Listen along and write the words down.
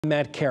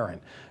Met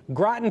Karen.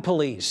 Groton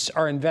police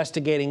are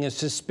investigating a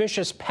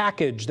suspicious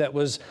package that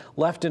was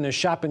left in a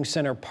shopping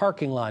center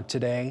parking lot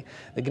today.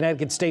 The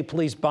Connecticut State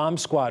Police bomb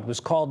squad was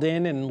called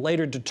in and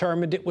later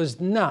determined it was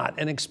not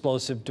an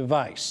explosive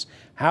device.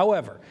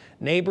 However,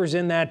 neighbors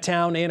in that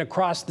town and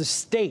across the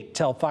state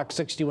tell Fox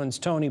 61's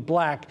Tony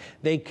Black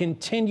they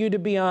continue to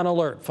be on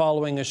alert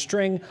following a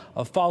string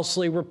of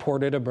falsely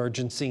reported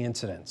emergency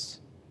incidents.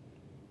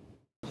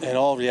 In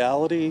all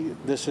reality,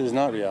 this is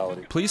not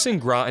reality. Police in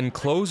Groton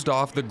closed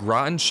off the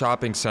Groton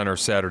shopping center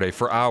Saturday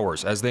for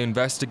hours as they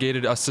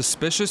investigated a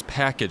suspicious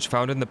package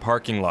found in the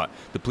parking lot.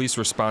 The police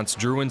response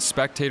drew in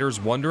spectators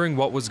wondering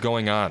what was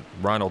going on.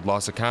 Ronald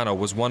Lasicano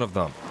was one of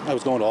them. I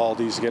was going to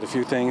Aldi's to get a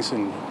few things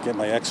and get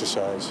my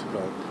exercise,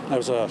 but I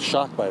was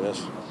shocked by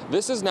this.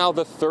 This is now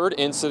the third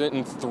incident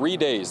in 3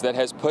 days that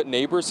has put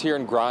neighbors here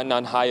in Groton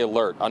on high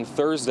alert. On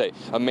Thursday,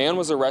 a man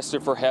was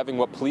arrested for having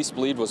what police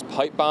believed was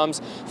pipe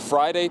bombs.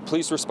 Friday,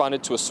 police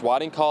responded to a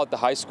swatting call at the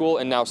high school,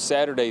 and now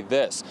Saturday,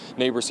 this.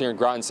 Neighbors here in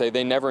Groton say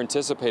they never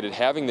anticipated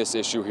having this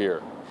issue here.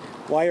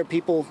 Why are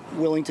people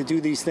willing to do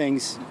these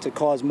things to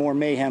cause more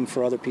mayhem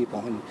for other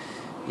people? And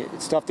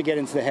it's tough to get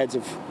into the heads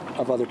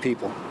of other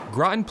people.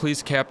 Groton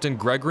Police Captain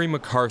Gregory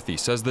McCarthy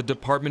says the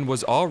department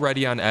was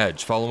already on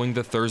edge following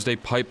the Thursday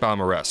pipe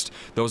bomb arrest.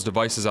 Those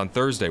devices on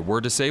Thursday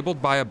were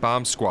disabled by a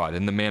bomb squad,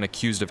 and the man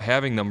accused of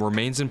having them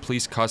remains in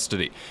police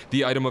custody.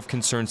 The item of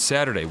concern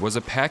Saturday was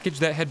a package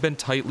that had been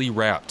tightly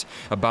wrapped.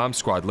 A bomb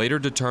squad later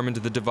determined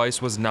the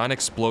device was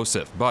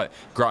non-explosive, but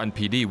Groton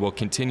PD will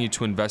continue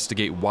to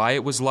investigate why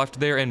it was left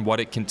there and what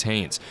it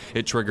contains.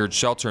 It triggered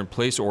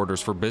shelter-in-place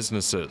orders for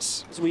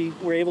businesses. We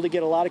were able to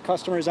get a lot of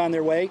customers on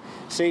their way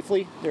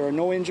safely. There are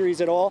no injuries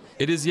at all.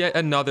 It is yet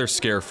another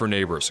scare for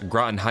neighbors.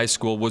 Groton High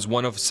School was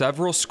one of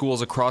several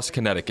schools across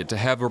Connecticut to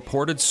have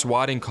reported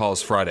swatting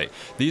calls Friday.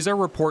 These are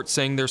reports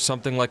saying there's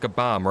something like a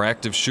bomb or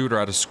active shooter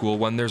at a school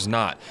when there's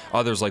not.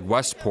 Others like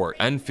Westport,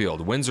 Enfield,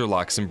 Windsor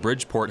Locks, and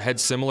Bridgeport had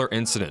similar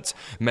incidents.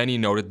 Many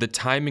noted the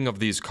timing of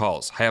these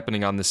calls,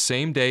 happening on the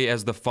same day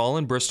as the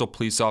fallen Bristol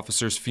police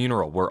officer's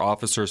funeral, where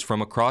officers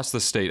from across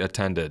the state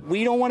attended.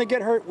 We don't want to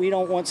get hurt. We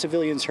don't want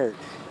civilians hurt.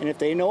 And if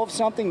they know of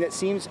something that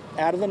seems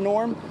out of the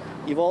norm,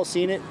 you've all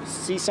seen it,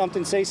 see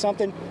something, say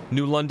something.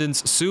 New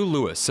London's Sue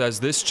Lewis says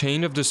this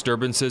chain of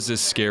disturbances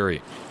is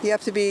scary. You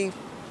have to be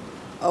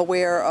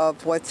aware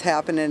of what's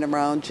happening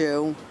around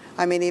you.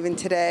 I mean, even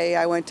today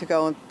I went to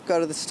go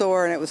to the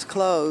store and it was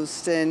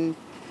closed, and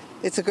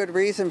it's a good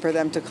reason for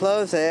them to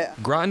close it.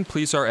 Groton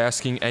police are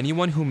asking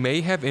anyone who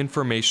may have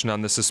information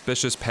on the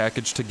suspicious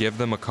package to give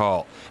them a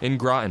call. In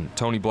Groton,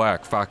 Tony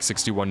Black, Fox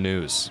 61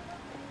 News.